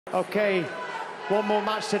Okay, one more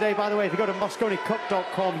match today. By the way, if you go to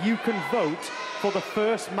MosconiCup.com, you can vote for the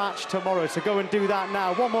first match tomorrow. So go and do that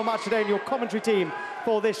now. One more match today in your commentary team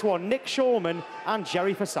for this one, Nick Shawman and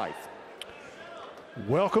Jerry Forsyth.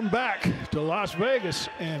 Welcome back to Las Vegas,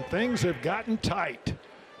 and things have gotten tight.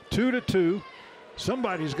 2-2.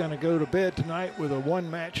 Somebody's going to go to bed tonight with a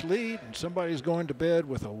one-match lead, and somebody's going to bed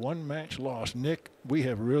with a one-match loss. Nick, we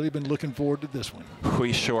have really been looking forward to this one.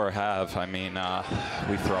 We sure have. I mean,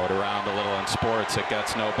 we throw it around a little in sports. It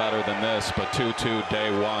gets no better than this, but 2-2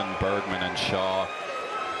 day one, Bergman and Shaw.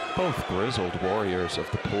 Both grizzled warriors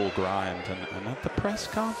of the pool grind. And at the press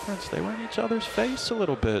conference, they were in each other's face a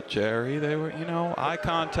little bit, Jerry. They were, you know, eye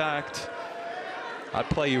contact. I'd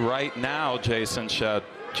play you right now, Jayson said.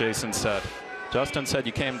 Justin said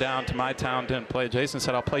you came down to my town, didn't play. Jayson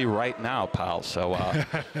said, I'll play you right now, pal. So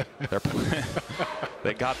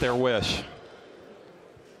they got their wish.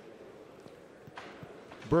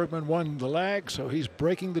 Bergman won the lag, so he's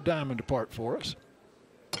breaking the diamond apart for us.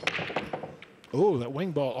 Oh, that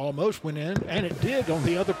wing ball almost went in, and it did on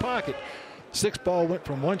the other pocket. 6 ball went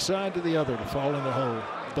from one side to the other to fall in the hole.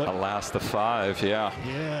 But alas, the 5, yeah.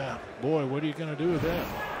 Yeah, boy, what are you going to do with that?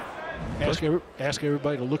 Ask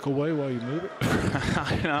everybody to look away while you move it.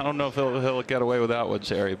 I don't know if he'll get away with that one,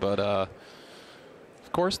 Jerry, but of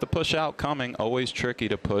course the push out coming. Always tricky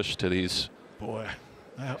to push to these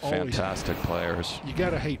fantastic players. You got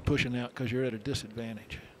to hate pushing out because you're at a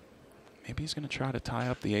disadvantage. Maybe he's going to try to tie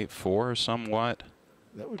up the 8-4 or somewhat.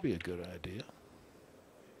 That would be a good idea.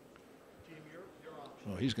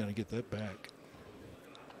 Oh, he's going to get that back.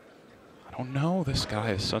 I don't know. This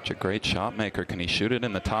guy is such a great shot maker. Can he shoot it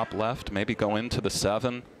in the top left? Maybe go into the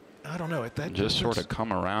 7? I don't know. At that just sort of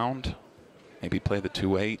come around. Maybe play the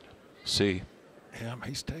 2-8. See. Yeah,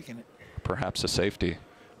 he's taking it. Perhaps a safety.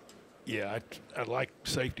 Yeah, I like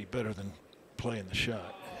safety better than playing the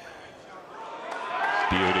shot.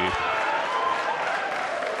 Beauty.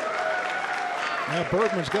 Now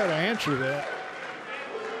Bergman's got to answer that.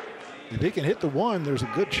 If he can hit the 1, there's a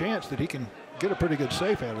good chance that he can get a pretty good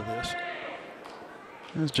safe out of this.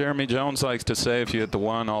 As Jeremy Jones likes to say, if you hit the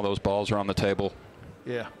 1, all those balls are on the table.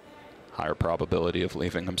 Yeah. Higher probability of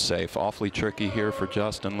leaving him safe. Awfully tricky here for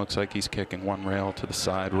Justin. Looks like he's kicking one rail to the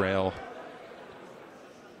side rail.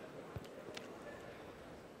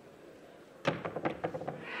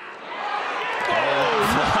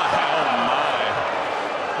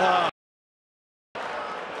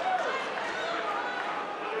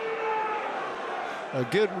 A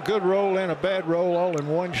good roll and a bad roll all in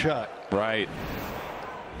one shot. Right.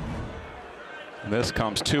 This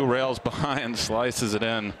comes 2 rails behind, slices it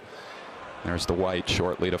in. There's the white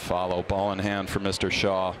shortly to follow. Ball in hand for Mr.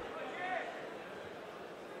 Shaw.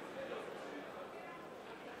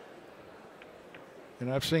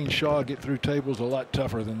 And I've seen Shaw get through tables a lot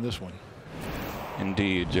tougher than this one.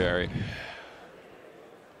 Indeed, Jerry.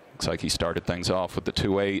 Looks like he started things off with the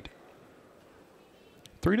 2-8.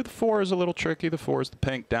 3 to the 4 is a little tricky. The 4 is the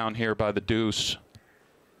pink down here by the deuce.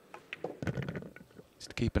 Just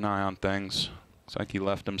to keep an eye on things. Looks like he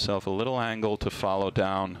left himself a little angle to follow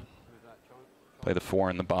down. Play the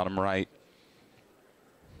 4 in the bottom right.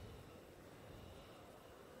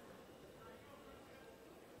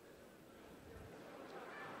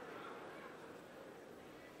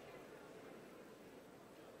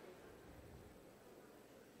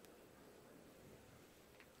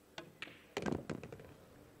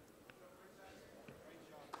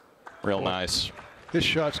 Real nice. His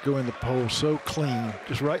shots go in the pole so clean,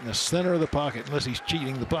 just right in the center of the pocket, unless he's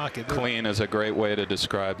cheating the pocket. Clean is a great way to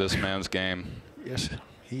describe this man's game. Yes,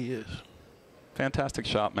 he is. Fantastic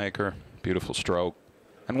shot maker, beautiful stroke,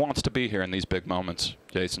 and wants to be here in these big moments,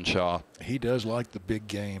 Jayson Shaw. He does like the big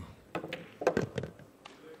game.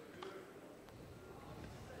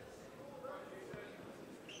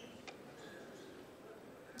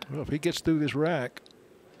 Well, if he gets through this rack,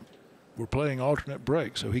 we're playing alternate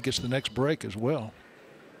break, so he gets the next break as well.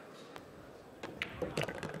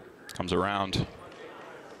 Comes around.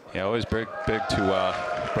 Yeah, always big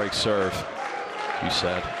to break serve, you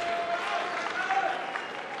said.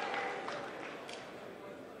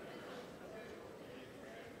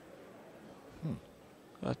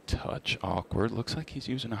 A touch awkward. Looks like he's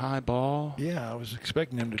using a high ball. Yeah, I was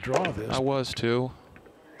expecting him to draw this. I was too.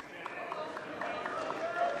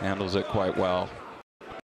 Handles it quite well.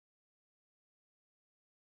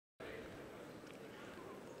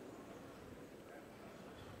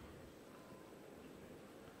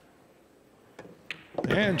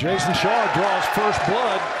 And Jayson Shaw draws first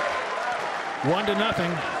blood.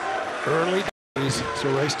 1-0. Early days. It's a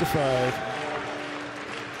race to 5.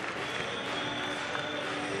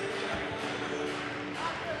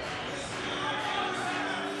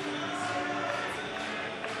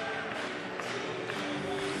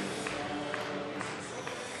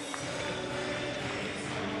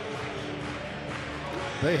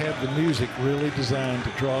 They have the music really designed to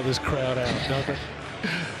draw this crowd out, don't they?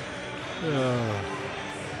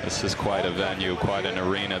 This is quite a venue, quite an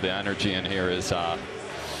arena. The energy in here is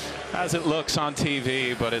as it looks on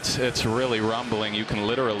TV, but it's really rumbling. You can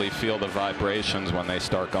literally feel the vibrations when they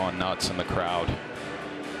start going nuts in the crowd.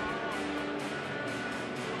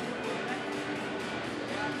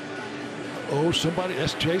 Oh, somebody,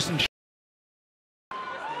 that's Jayson Shaw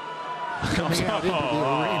coming out into the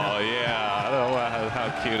arena. Oh, yeah. I don't know, how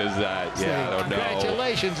cute is that? Yeah, I don't know.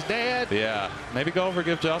 Congratulations, Dad. Yeah, maybe go over,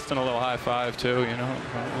 give Justin a little high five, too, you know.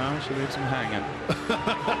 No, she leaves him hanging.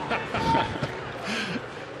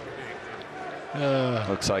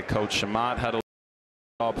 Looks like Coach Shamat had a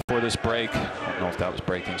little before this break. I don't know if that was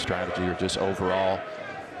breaking strategy or just overall.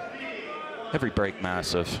 Every break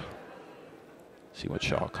massive. See what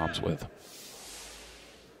Shaw comes with.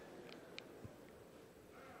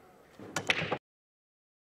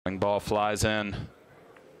 Ball flies in.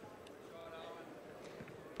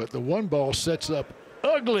 But the one ball sets up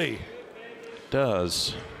ugly.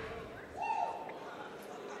 Does.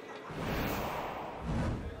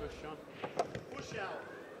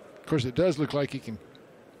 Of course, it does look like he can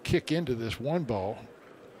kick into this one ball.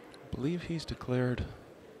 I believe he's declared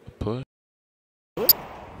a push. Oh,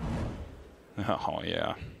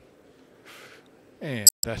 yeah. And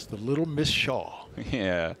that's the little Miss Shaw.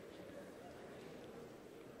 Yeah.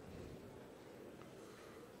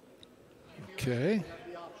 Okay.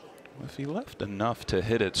 If he left enough to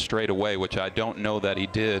hit it straight away, which I don't know that he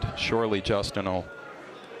did, surely Justin will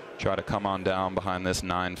try to come on down behind this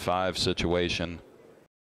 9-5 situation.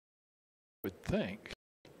 Would think.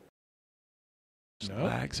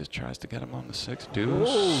 Slags it, tries to get him on the 6 deuce.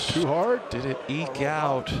 Oh, too hard. Did it eke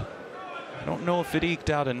out? I don't know if it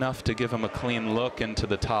eked out enough to give him a clean look into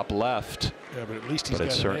the top left. Yeah, but at least he's got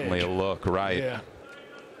it's certainly a look, right? Yeah.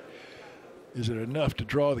 Is it enough to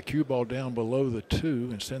draw the cue ball down below the 2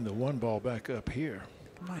 and send the 1 ball back up here?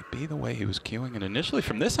 It might be the way he was cueing it initially.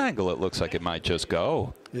 From this angle, it looks like it might just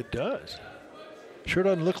go. It does. Sure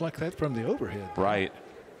doesn't look like that from the overhead. Right.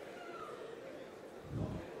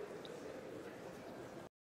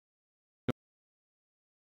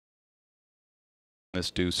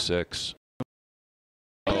 This deuce 6.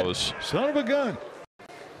 Son of a gun.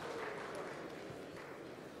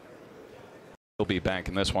 He'll be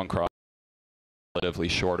banking this one cross relatively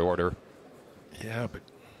short order. Yeah, but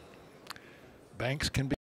banks can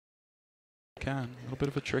be. A little bit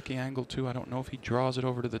of a tricky angle too. I don't know if he draws it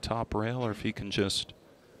over to the top rail or if he can just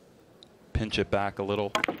pinch it back a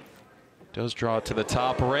little. Does draw it to the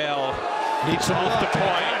top rail. Needs some off the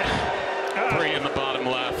point. 3 in the bottom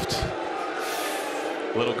left.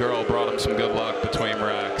 Little girl brought him some good luck between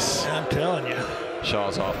racks. I'm telling you.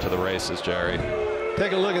 Shaw's off to the races, Jerry.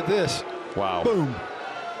 Take a look at this. Wow. Boom.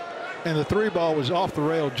 And the 3 ball was off the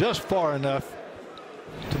rail just far enough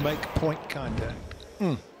to make point contact.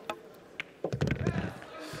 Well,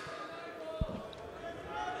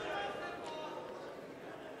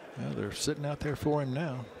 they're sitting out there for him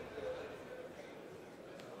now.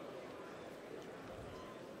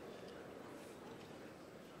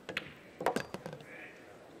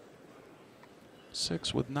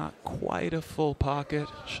 Six with not quite a full pocket.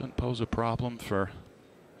 Shouldn't pose a problem for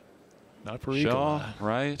not for Shaw, Eagle Eye.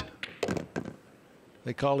 Right?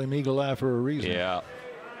 They call him Eagle Eye for a reason. Yeah.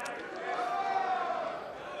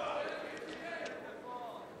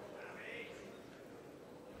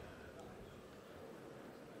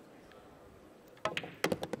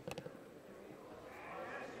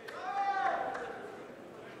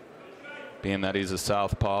 Being that he's a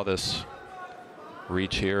southpaw, this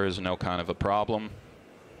reach here is no kind of a problem.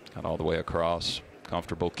 Got all the way across.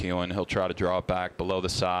 Comfortable cueing. He'll try to draw it back below the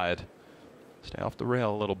side. Stay off the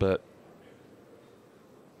rail a little bit.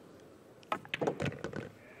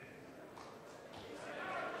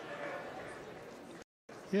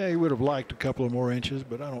 Yeah, he would have liked a couple of more inches,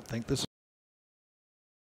 but I don't think this.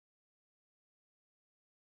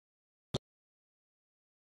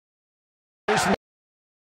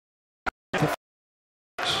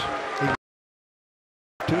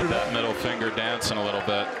 That middle finger dancing a little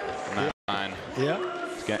bit. Yeah.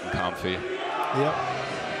 It's getting comfy. Yep.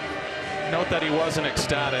 Note that he wasn't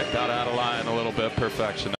ecstatic. Got out of line a little bit.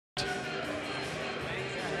 Perfectionist.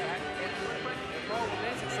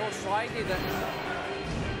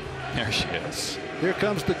 There she is. Here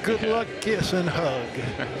comes the good luck kiss and hug.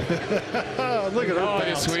 Look at her. Oh,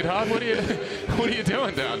 hey, sweetheart, what are you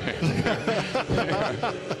doing down here?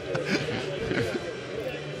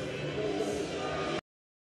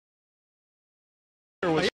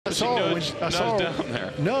 I saw her down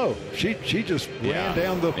there. No, she just ran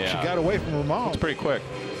down the. She got away from her mom. It's pretty quick.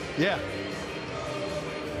 Yeah.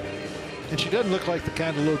 And she doesn't look like the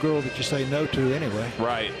kind of little girl that you say no to anyway.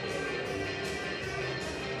 Right.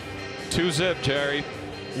 2-zip, Jerry.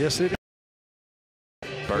 Yes, it is.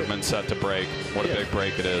 Bergman set to break. What a big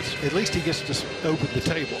break it is. At least he gets to open the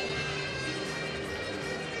table.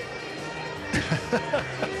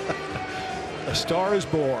 A star is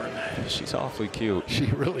born. She's awfully cute. She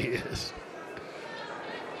really is.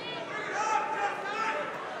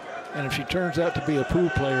 And if she turns out to be a pool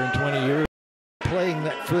player in 20 years, playing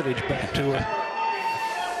that footage back to her.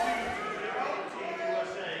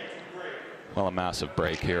 Well, a massive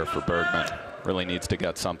break here for Bergman. Really needs to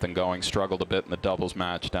get something going. Struggled a bit in the doubles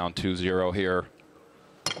match, down 2-0 here.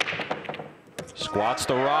 Squats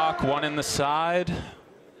the rock, one in the side.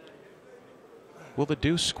 Will the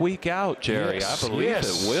deuce squeak out, Jerry? Yes, I believe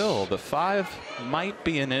it will. The 5 might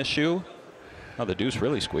be an issue. Oh, the deuce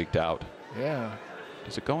really squeaked out. Yeah.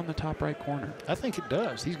 Does it go in the top right corner? I think it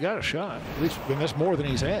does. He's got a shot. At least, and that's more than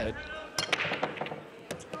he's had.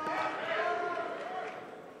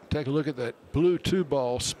 Take a look at that blue 2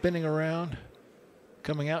 ball spinning around,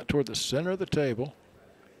 coming out toward the center of the table.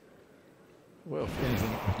 Well, if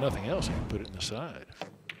anything, if nothing else, he can put it in the side.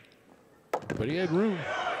 But he had room.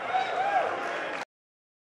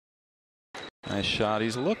 Nice shot.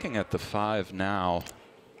 He's looking at the 5 now.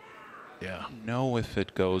 Yeah. Know if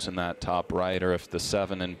it goes in that top right or if the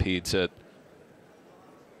 7 impedes it.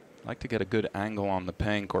 I'd like to get a good angle on the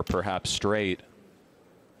pink or perhaps straight.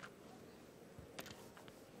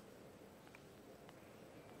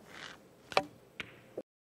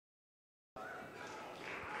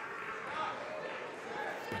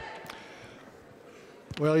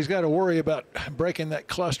 Well, he's got to worry about breaking that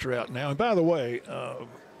cluster out now. And by the way,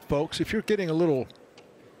 folks, if you're getting a little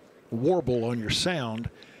warble on your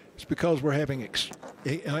sound, it's because we're having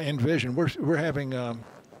envision. We're having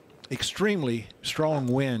extremely strong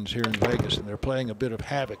winds here in Vegas, and they're playing a bit of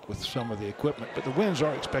havoc with some of the equipment. But the winds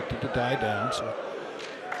are expected to die down, so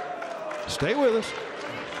stay with us.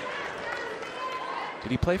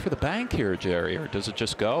 Did he play for the bank here, Jerry, or does it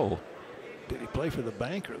just go? Did he play for the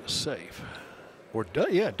bank or the safe? Or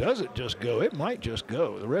does it just go? It might just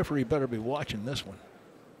go. The referee better be watching this one.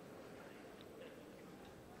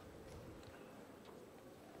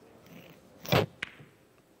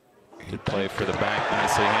 Did play for the bank,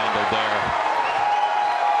 nicely handled there.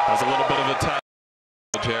 Has a little bit of a test,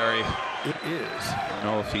 Jerry. It is. I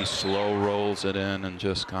don't know if he slow rolls it in and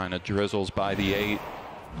just kind of drizzles by the 8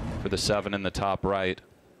 for the 7 in the top right.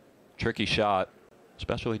 Tricky shot,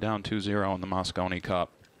 especially down 2-0 in the Mosconi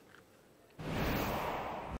Cup.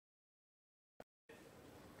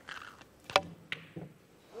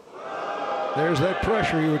 There's that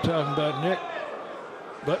pressure you were talking about, Nick.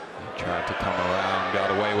 But tried to come around,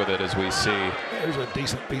 got away with it, as we see. There's a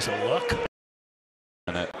decent piece of luck.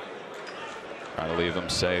 And it try to leave him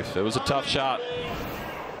safe. It was a tough shot.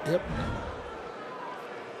 Yep.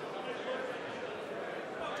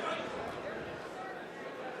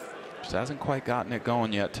 Just hasn't quite gotten it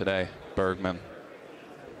going yet today, Bergman.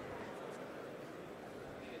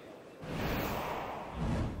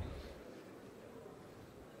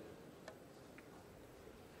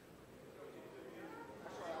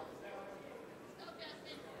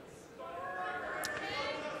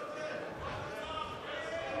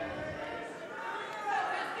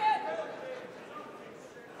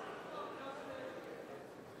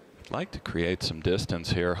 Like to create some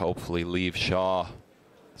distance here, hopefully leave Shaw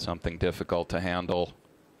something difficult to handle.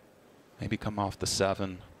 Maybe come off the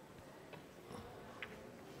 7.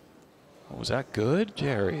 Oh, was that good,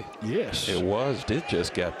 Jerry? Yes. It was. Did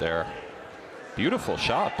just get there. Beautiful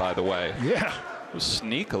shot, by the way. Yeah. It was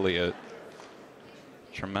sneakily a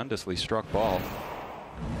tremendously struck ball.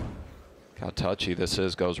 Look how touchy this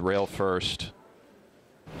is. Goes rail first.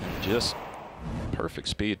 Just perfect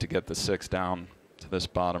speed to get the 6 down to this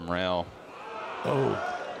bottom rail.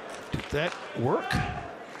 Oh, did that work?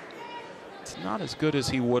 It's not as good as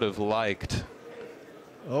he would have liked.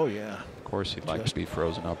 Oh, yeah. Of course, he'd like to be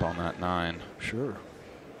frozen up on that 9. Sure.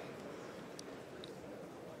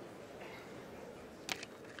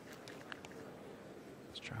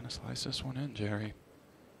 Just trying to slice this one in, Jerry.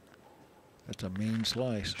 That's a mean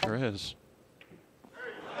slice. Sure is.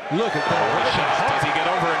 Look at that. Does he get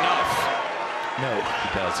over enough? No.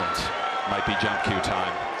 He doesn't. Might be jump cue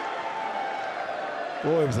time.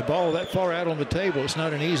 Boy, with the ball that far out on the table, it's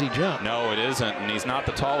not an easy jump. No, it isn't. And he's not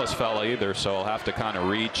the tallest fella either, so he'll have to kind of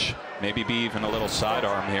reach, maybe be even a little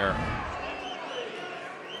sidearm here.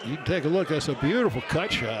 You can take a look. That's a beautiful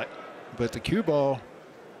cut shot, but the cue ball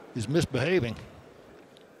is misbehaving.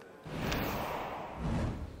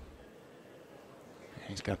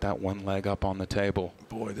 He's got that one leg up on the table.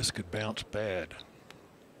 Boy, this could bounce bad.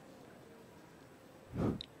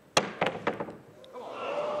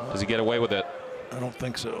 Does he get away with it? I don't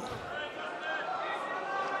think so.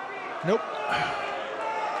 Nope.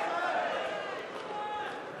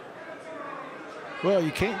 Well,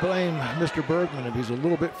 you can't blame Mr. Bergman if he's a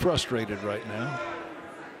little bit frustrated right now.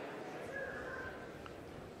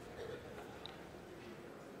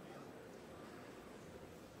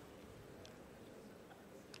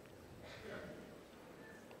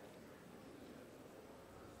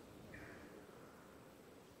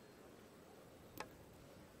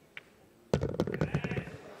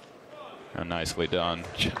 Nicely done.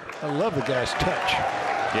 I love the guy's touch.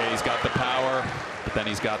 Yeah, he's got the power, but then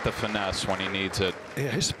he's got the finesse when he needs it. Yeah,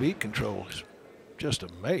 his speed control is just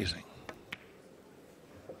amazing.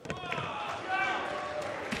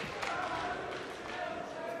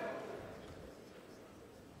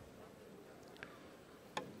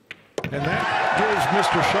 And that gives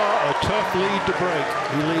Mr. Shaw a tough lead to break.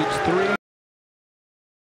 He leads 3.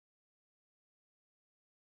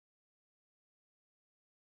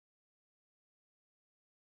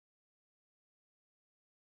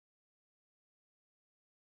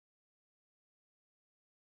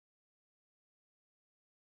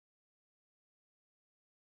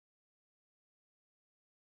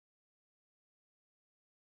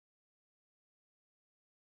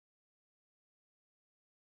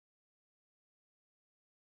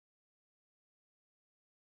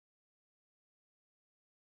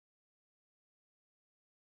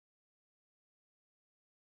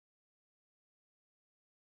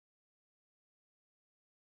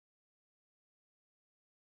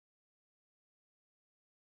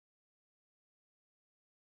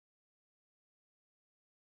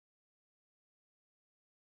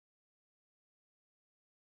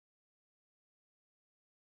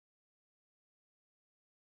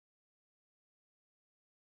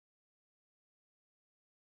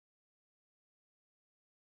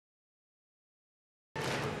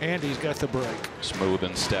 And he's got the break. Smooth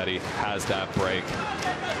and steady, has that break.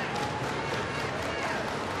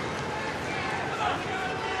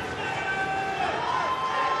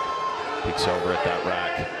 Peeks over at that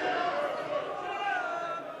rack.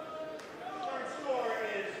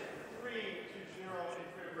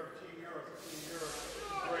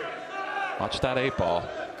 Watch that 8-ball.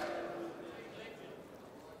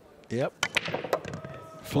 Yep.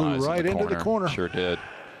 Flew right into the corner. Sure did.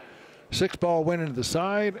 6-ball went into the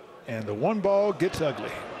side, and the 1-ball gets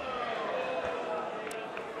ugly.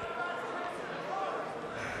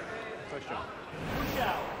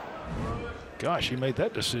 Gosh, he made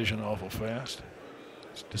that decision awful fast.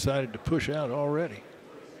 He's decided to push out already.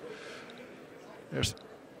 There's,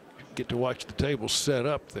 get to watch the table set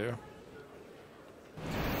up there.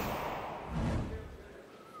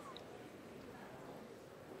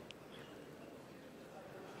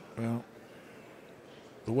 Well,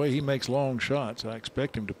 the way he makes long shots, I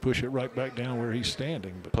expect him to push it right back down where he's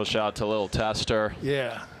standing. But push out to little tester.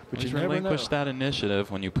 Yeah, but you never know. Relinquish that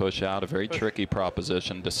initiative when you push out. A very tricky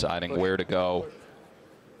proposition, deciding where to go.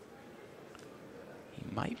 He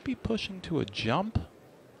might be pushing to a jump,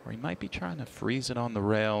 or he might be trying to freeze it on the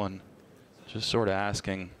rail and just sort of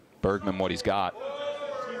asking Bergman what he's got.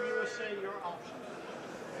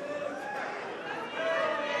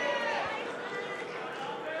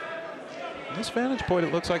 From this vantage point,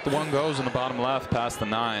 it looks like the one goes in the bottom left past the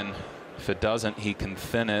 9. If it doesn't, he can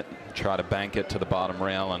thin it, try to bank it to the bottom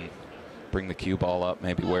rail and bring the cue ball up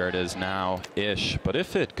maybe where it is now-ish. But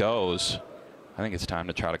if it goes, I think it's time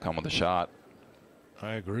to try to come with a shot.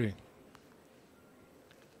 I agree.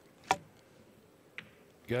 You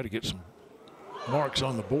got to get some marks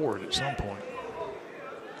on the board at some point.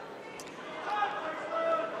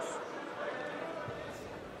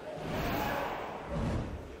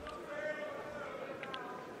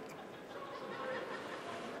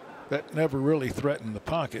 That never really threatened the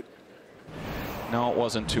pocket. No, it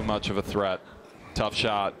wasn't too much of a threat. Tough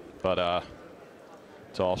shot, but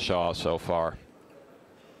it's all Shaw so far.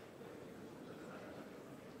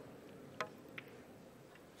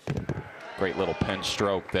 Great little pinch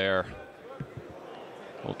stroke there.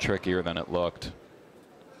 A little trickier than it looked.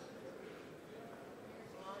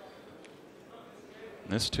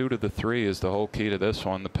 This 2 to the 3 is the whole key to this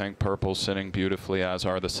one. The pink-purple sitting beautifully, as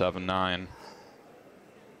are the 7-9.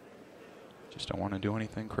 Just don't want to do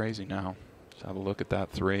anything crazy now. Just have a look at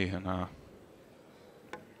that 3, and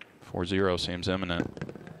 4-0 seems imminent.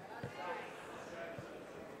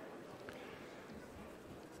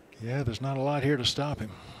 Yeah, there's not a lot here to stop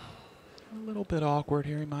him. A little bit awkward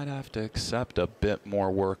here. He might have to accept a bit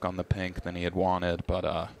more work on the pink than he had wanted,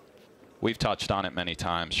 but we've touched on it many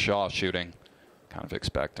times. Shaw shooting, kind of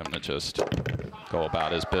expect him to just go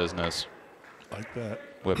about his business. Like that.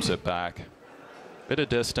 Whips it back. Bit of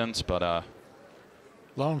distance, but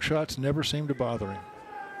long shots never seem to bother him.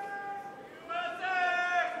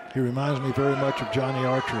 He reminds me very much of Johnny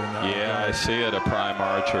Archer in that. Yeah, regard. I see it, a prime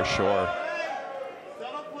Archer, sure.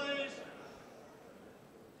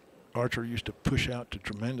 Archer used to push out to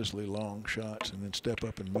tremendously long shots and then step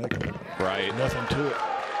up and make them. Right. Nothing to it.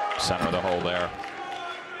 Center of the hole there.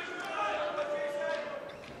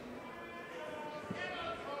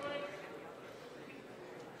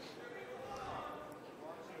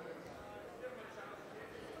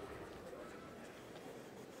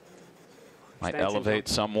 Might elevate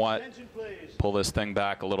somewhat, pull this thing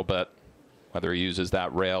back a little bit, whether he uses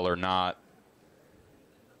that rail or not.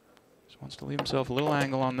 Just wants to leave himself a little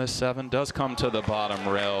angle on this 7. Does come to the bottom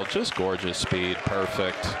rail. Just gorgeous speed.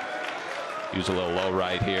 Perfect. Use a little low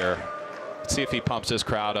right here. Let's see if he pumps his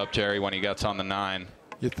crowd up, Jerry, when he gets on the 9.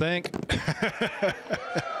 You think?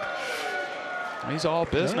 He's all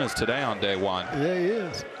business today on day 1. Yeah, he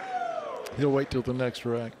is. He'll wait till the next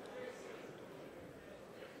rack.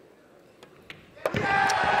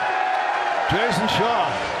 Jayson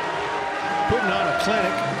Shaw putting on a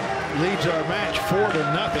clinic, leads our match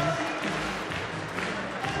 4-0.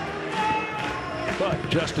 But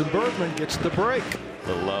Justin Bergman gets the break.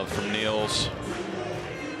 The love from Niels.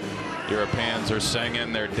 Europeans are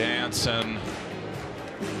singing, they're dancing.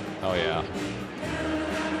 Oh yeah.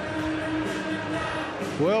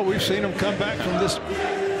 Well, we've seen them come back from this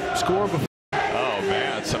score before. Oh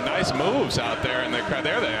man, some nice moves out there in the crowd.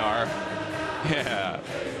 There they are. Yeah.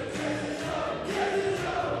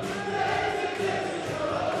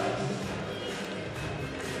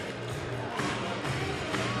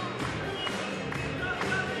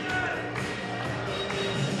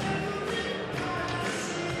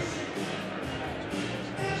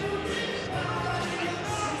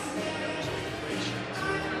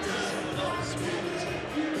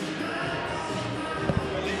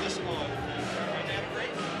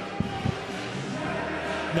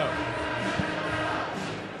 No.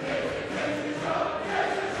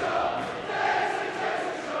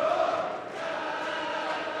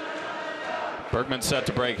 Bergman set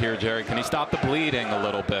to break here, Jerry. Can he stop the bleeding a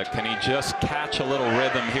little bit? Can he just catch a little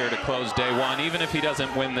rhythm here to close day 1? Even if he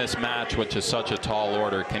doesn't win this match, which is such a tall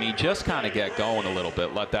order, can he just kind of get going a little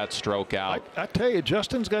bit, let that stroke out? I tell you,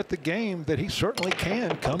 Justin's got the game that he certainly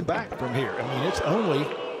can come back from here. I mean, it's only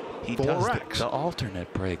 4 racks. The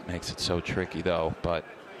alternate break makes it so tricky, though, but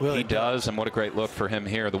well, he does, and what a great look for him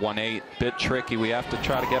here. The 1-8, bit tricky. We have to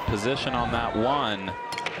try to get position on that 1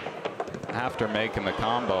 after making the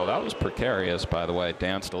combo. That was precarious, by the way.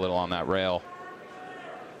 Danced a little on that rail.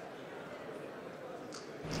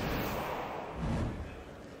 I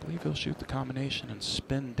believe he'll shoot the combination and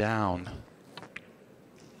spin down.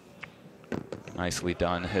 Nicely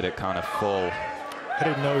done. Hit it kind of full. I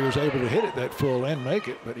didn't know he was able to hit it that full and make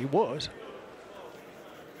it, but he was.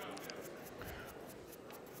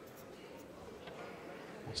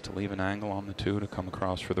 Wants to leave an angle on the 2 to come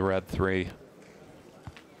across for the red 3.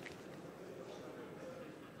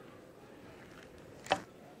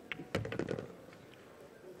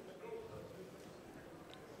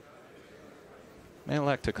 May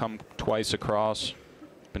elect to come twice across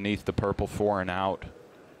beneath the purple 4 and out,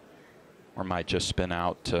 or might just spin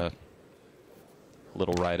out to a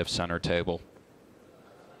little right of center table.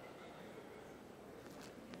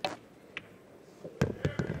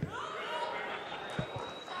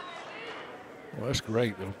 Well, that's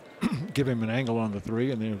great. They'll give him an angle on the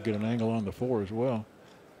 3, and then he'll get an angle on the 4 as well.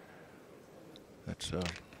 That's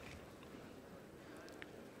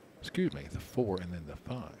excuse me, the 4 and then the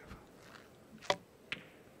 5.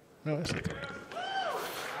 No, that's the 3.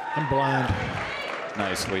 I'm blind.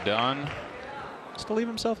 Nicely done. Just to leave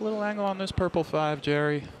himself a little angle on this purple 5,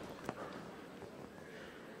 Jerry.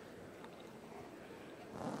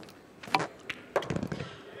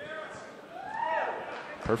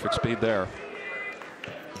 Perfect speed there.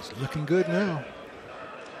 He's looking good now.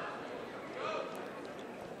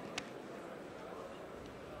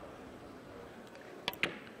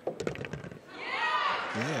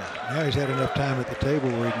 Yeah, now he's had enough time at the table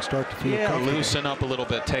where he can start to feel confident. Loosen up a little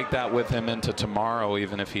bit. Take that with him into tomorrow,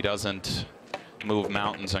 even if he doesn't move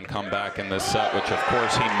mountains and come back in this set, which of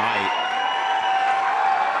course he might.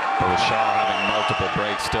 But with Shaw having multiple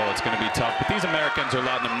breaks still, it's going to be tough. But these Americans are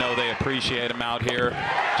letting him know they appreciate him out here.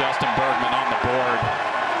 Justin Bergman on the board.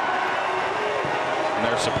 And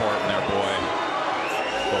they're supporting their boy.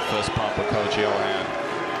 Little fist pump with Coach Johan.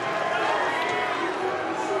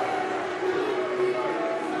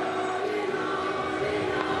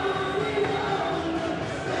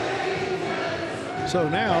 So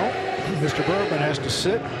now, Mr. Bergman has to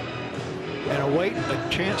sit and await a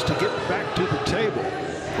chance to get back to the table.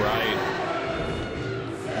 Right.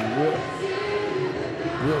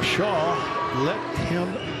 Will Shaw let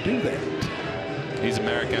him do that? These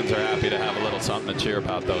Americans are happy to have a little something to cheer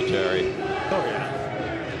about, though, Jerry. Oh,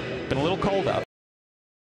 yeah. Been a little cold out.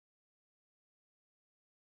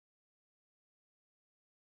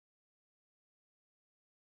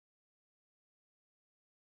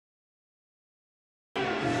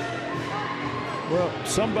 Well,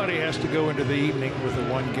 somebody has to go into the evening with a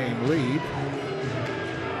one-game lead.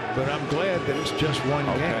 But I'm glad that it's just one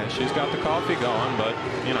game. She's got the coffee going, but,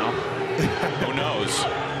 you know, who knows?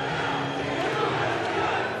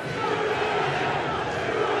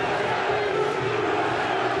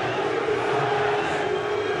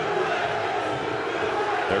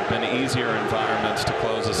 There have been easier environments to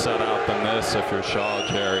close a set out than this if you're Shaw,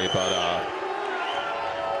 Jerry, but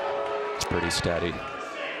it's pretty steady.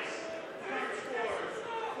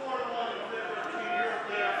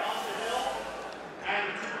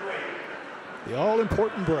 The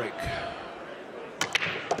all-important break.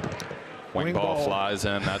 Wing ball flies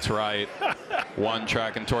in, that's right. One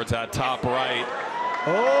tracking towards that top right.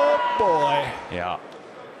 Oh, boy. Yeah.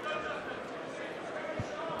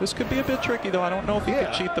 This could be a bit tricky, though. I don't know if he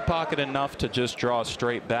could cheat the pocket enough to just draw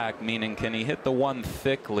straight back, meaning can he hit the one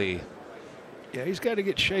thickly? Yeah, he's got to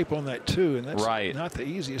get shape on that, too, and that's not the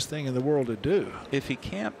easiest thing in the world to do. If he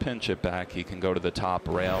can't pinch it back, he can go to the top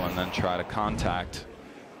rail and then try to contact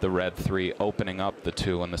the red 3, opening up the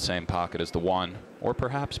 2 in the same pocket as the 1, or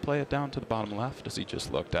perhaps play it down to the bottom left as he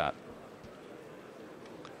just looked at.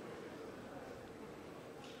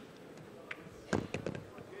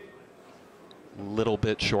 Little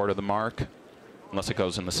bit short of the mark, unless it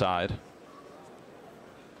goes in the side,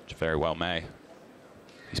 which very well may.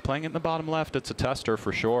 He's playing it in the bottom left. It's a tester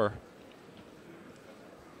for sure.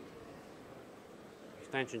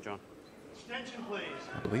 Extension, John. Extension, please.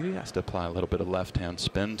 I believe he has to apply a little bit of left-hand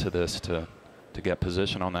spin to this to get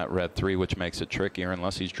position on that red 3, which makes it trickier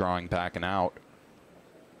unless he's drawing back and out.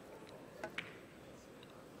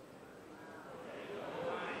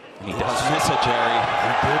 And he does miss it, Jerry.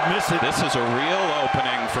 He did miss it. This is a real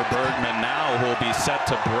opening for Bergman now, who will be set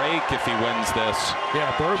to break if he wins this.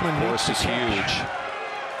 Yeah, Bergman, of course, is huge.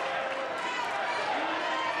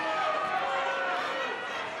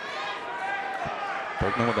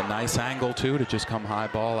 Bergman with a nice angle, too, to just come high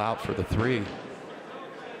ball out for the 3.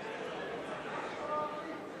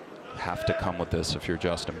 Have to come with this if you're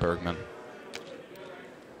Justin Bergman.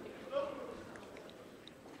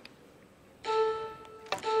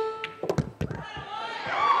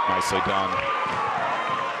 Nicely done.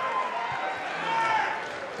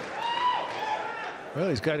 Well,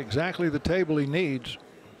 he's got exactly the table he needs.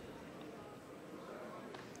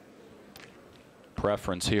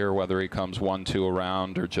 Preference here, whether he comes 1-2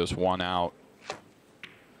 around or just 1 out.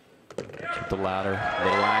 With the ladder,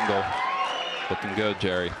 little angle. Looking good,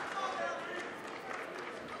 Jerry.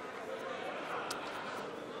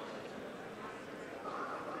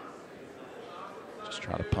 Just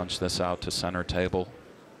try to punch this out to center table.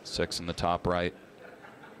 6 in the top right.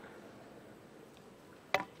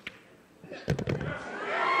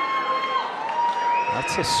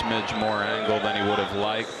 That's a smidge more angle than he would have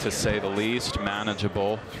liked, to say the least.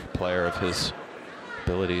 Manageable player of his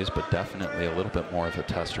abilities, but definitely a little bit more of a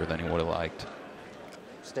tester than he would have liked.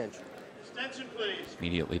 Extension. Extension, please.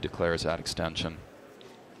 Immediately declares that extension.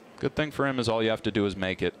 Good thing for him is all you have to do is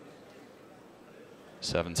make it.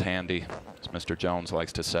 7's handy, as Mr. Jones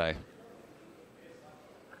likes to say.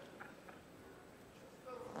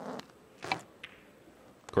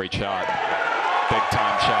 Great shot. Big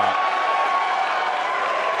time shot.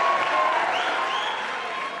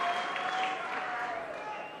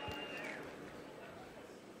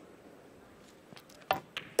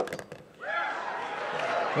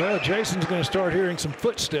 Well, Jason's going to start hearing some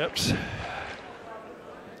footsteps.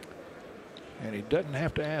 And he doesn't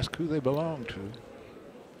have to ask who they belong to.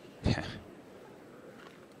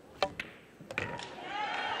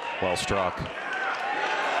 Well struck.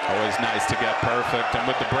 Always nice to get perfect. And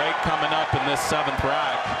with the break coming up in this 7th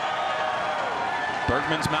rack,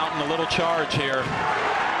 Bergman's mounting a little charge here.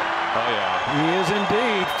 Oh, yeah. He is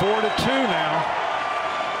indeed 4-2 now.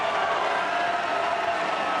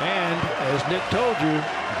 And as Nick told you,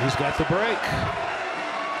 he's got the break.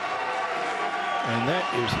 And that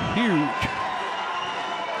is huge.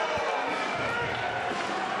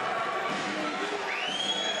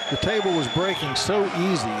 The table was breaking so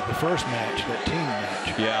easy the first match, that team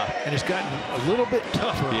match. Yeah. And it's gotten a little bit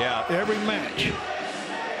tougher every match.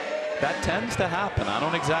 that tends to happen. I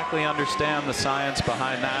don't exactly understand the science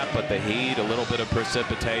behind that, but the heat, a little bit of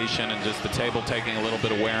precipitation, and just the table taking a little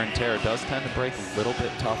bit of wear and tear does tend to break a little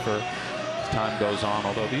bit tougher as time goes on.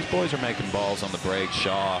 Although these boys are making balls on the break.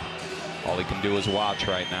 Shaw, all he can do is watch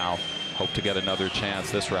right now. Hope to get another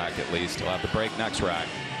chance this rack at least. He'll have to break next rack.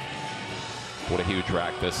 What a huge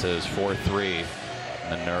rack this is. 4-3.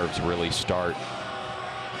 And the nerves really start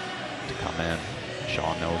to come in.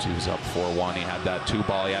 Shaw knows he was up 4-1. He had that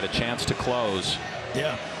 2-ball. He had a chance to close.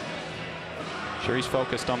 Yeah. Sure, he's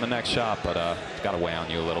focused on the next shot, but it's got to weigh on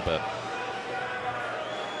you a little bit.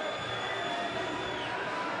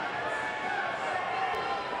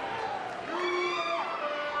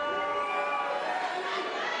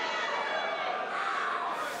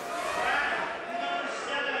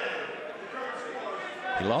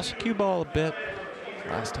 He lost the cue ball a bit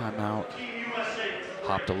last time out.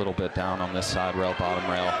 Hopped a little bit down on this side rail, bottom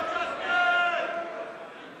rail.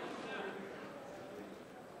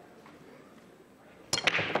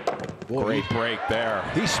 Boy, great break there.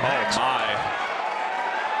 He smacks. Oh my.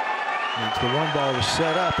 It's the 1-ball to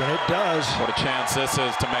set up, and it does. What a chance this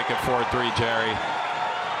is to make it 4-3, Jerry.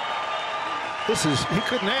 He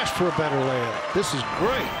couldn't ask for a better layup. This is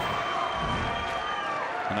great.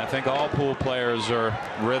 And I think all pool players are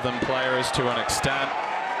rhythm players to an extent.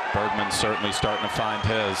 Bergman's certainly starting to find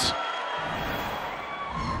his.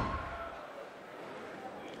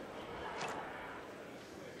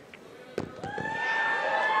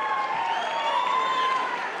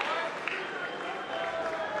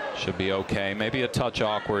 Should be okay. Maybe a touch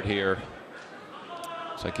awkward here.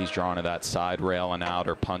 Looks like he's drawing to that side rail and out,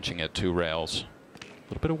 or punching at 2 rails. A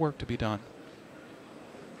little bit of work to be done.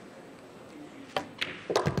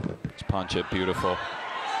 Let's punch it. Beautiful.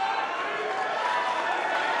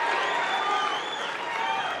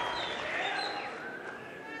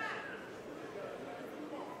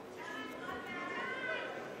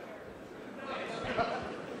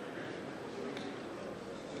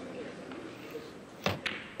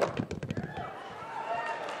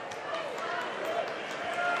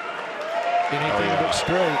 Anything but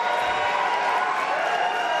straight.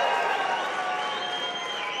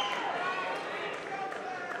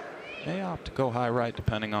 May opt to go high right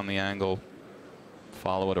depending on the angle.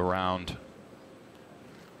 Follow it around.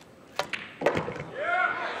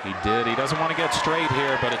 He did. He doesn't want to get straight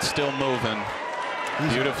here, but it's still moving.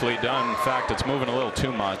 Beautifully done. In fact, it's moving a little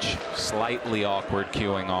too much. Slightly awkward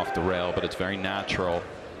cueing off the rail, but it's very natural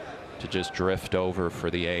to just drift over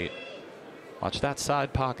for the 8. Watch that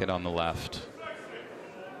side pocket on the left.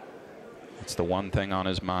 It's the one thing on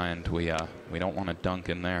his mind. We don't want to dunk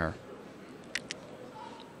in there.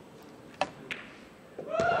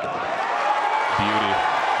 Beauty.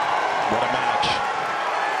 What a match.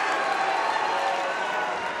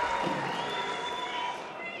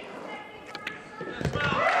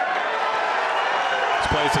 This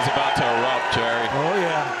place is about to erupt, Jerry. Oh,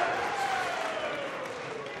 yeah.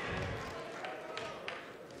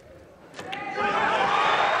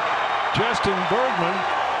 Justin Bergman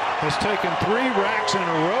has taken 3 racks in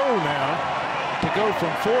a row now to go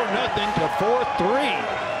from 4-0 to 4-3.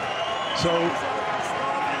 So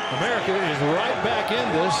America is right back in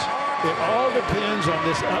this. It all depends on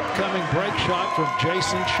this upcoming break shot from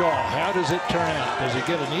Jayson Shaw. How does it turn out? Does he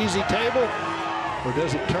get an easy table, or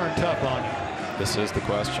does it turn tough on him? This is the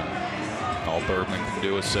question. All Bergman can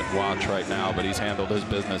do is sit and watch right now, but he's handled his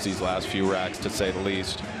business these last few racks, to say the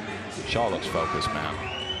least. Shaw looks focused, man.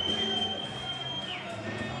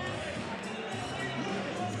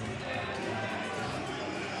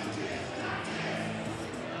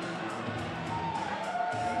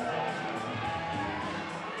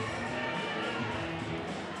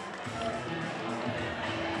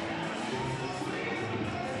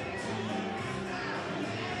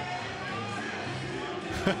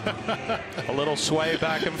 A little sway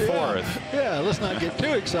back and forth. Yeah, let's not get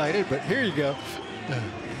too excited, but here you go.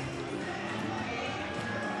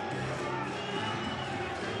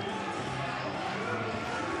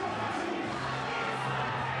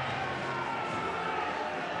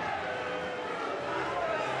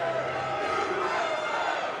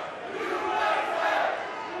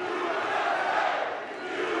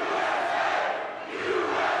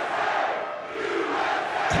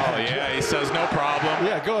 Oh, yeah, he says no problem.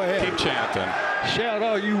 Yeah, go ahead. Keep chanting. Shout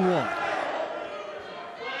all you want.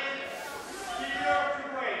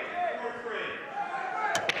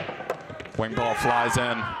 Wing ball flies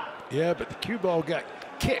in. Yeah, but the cue ball got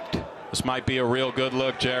kicked. This might be a real good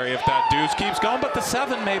look, Jerry, if that deuce keeps going, but the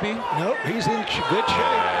 7 maybe. Nope, he's in good shape.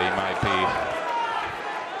 Yeah, he might be.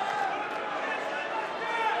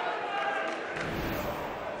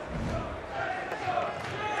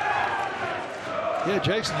 Yeah,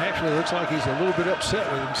 Jayson actually looks like he's a little bit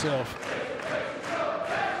upset with himself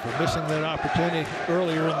for missing that opportunity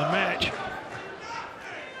earlier in the match.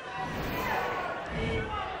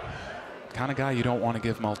 Kind of guy you don't want to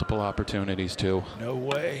give multiple opportunities to. No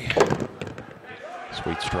way.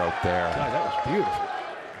 Sweet stroke there. God, that was beautiful.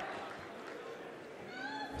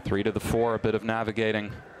 3 to the 4, a bit of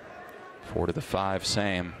navigating. 4 to the 5,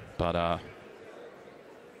 same. But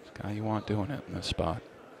this guy you want doing it in this spot.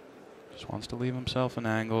 Just wants to leave himself an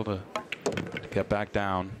angle to get back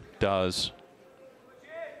down. Does.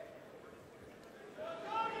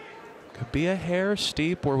 Could be a hair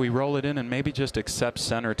steep where we roll it in and maybe just accept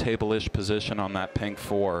center table-ish position on that pink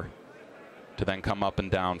 4 to then come up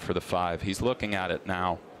and down for the 5. He's looking at it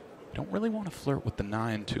now. I don't really want to flirt with the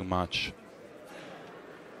 9 too much.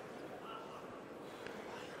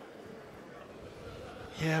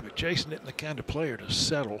 Yeah, but Jayson isn't the kind of player to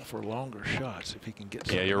settle for longer shots if he can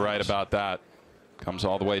get. Yeah, you're right about that. Comes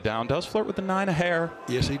all the way down. Does flirt with the 9 a hair.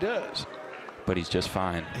 Yes, he does. But he's just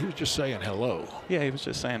fine. He was just saying hello. Yeah, he was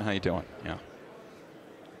just saying how you doing. Yeah.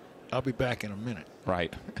 I'll be back in a minute.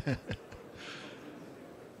 Right.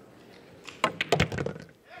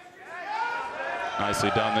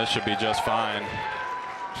 Nicely done. This should be just fine.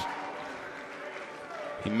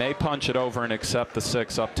 He may punch it over and accept the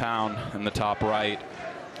 6 uptown in the top right.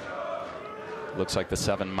 Looks like the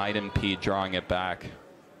 7 might impede drawing it back.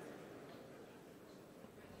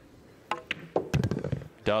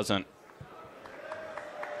 Doesn't.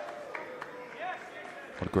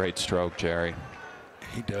 What a great stroke, Jerry.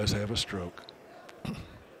 He does have a stroke.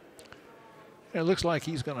 It looks like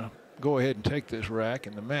he's going to go ahead and take this rack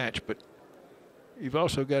in the match, but you've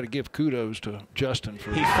also got to give kudos to Justin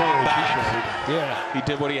for he fought back. Yeah. He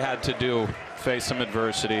did what he had to do, face some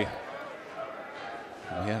adversity.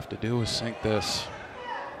 All we have to do is sink this.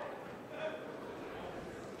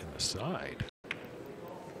 In the side.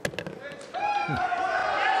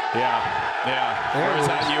 Yeah. Where's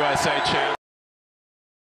that USA champ?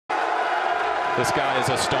 This guy is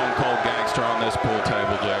a stone cold gangster on this pool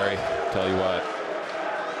table, Jerry. Tell you what.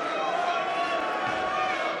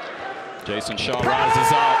 Jayson Shaw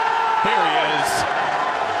rises up. Here he is.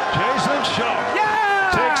 Jayson Shaw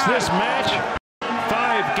takes this match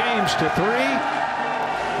 5 games to 3.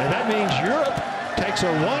 And that means Europe takes a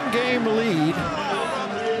 1-game lead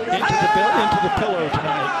into the pillow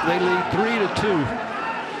tonight. They lead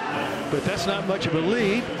 3-2. But that's not much of a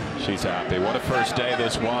lead. She's happy. What a first day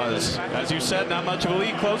this was. As you said, not much of a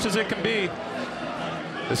lead, close as it can be.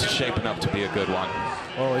 This is shaping up to be a good one.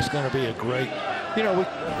 Oh, it's going to be a great. You know, we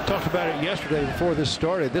talked about it yesterday before this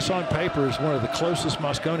started. This on paper is one of the closest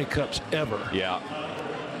Mosconi Cups ever. Yeah.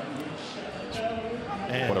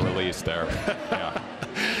 And what a release there. Yeah.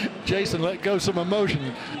 Jayson let go some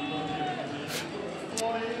emotion.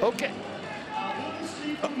 Okay.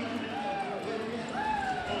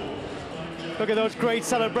 Look at those great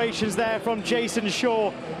celebrations there from Jayson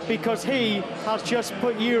Shaw, because he has just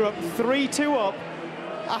put Europe 3-2 up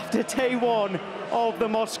after day 1 of the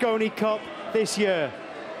Mosconi Cup this year.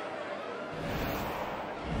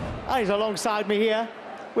 And he's alongside me here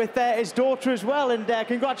with his daughter as well. And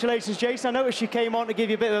congratulations, Jayson. I noticed she came on to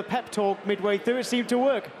give you a bit of a pep talk midway through. It seemed to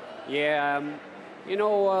work. Yeah, you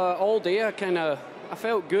know, all day I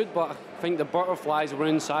felt good, but I think the butterflies were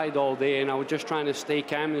inside all day, and I was just trying to stay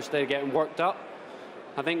calm instead of getting worked up.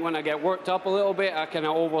 I think when I get worked up a little bit, I kind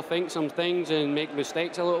of overthink some things and make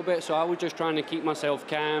mistakes a little bit. So I was just trying to keep myself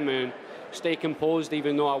calm and stay composed,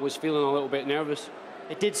 even though I was feeling a little bit nervous.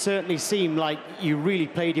 It did certainly seem like you really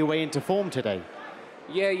played your way into form today.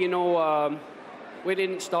 Yeah, you know, we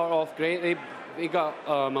didn't start off great. They got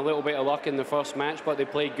a little bit of luck in the first match, but they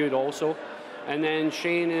played good also. And then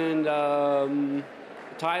Shane and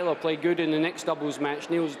Tyler played good in the next doubles match.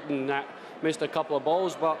 Neil's missed a couple of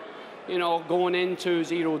balls, but you know, going into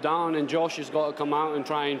 0 down, and Josh has got to come out and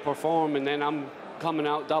try and perform, and then I'm coming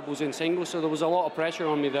out doubles and singles, so there was a lot of pressure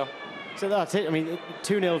on me there. So that's it. I mean,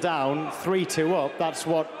 2-0 down, 3-2 up. That's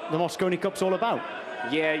what the Mosconi Cup's all about.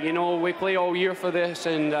 Yeah, you know, we play all year for this,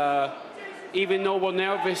 and even though we're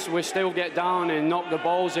nervous, we still get down and knock the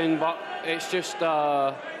balls in, but it's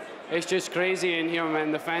just crazy in here,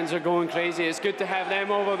 man. The fans are going crazy. It's good to have them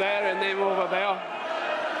over there and them over there.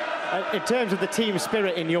 In terms of the team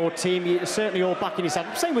spirit in your team, you're certainly all backing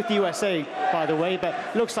yourself. Same with the USA, by the way, but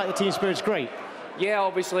it looks like the team spirit's great. Yeah,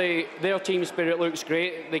 obviously, their team spirit looks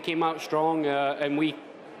great. They came out strong, and we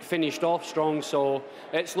finished off strong, so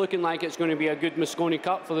it's looking like it's going to be a good Mosconi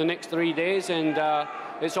Cup for the next 3 days, and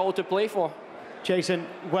it's all to play for. Jayson,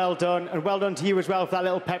 well done, and well done to you as well for that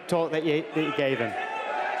little pep talk that you gave him.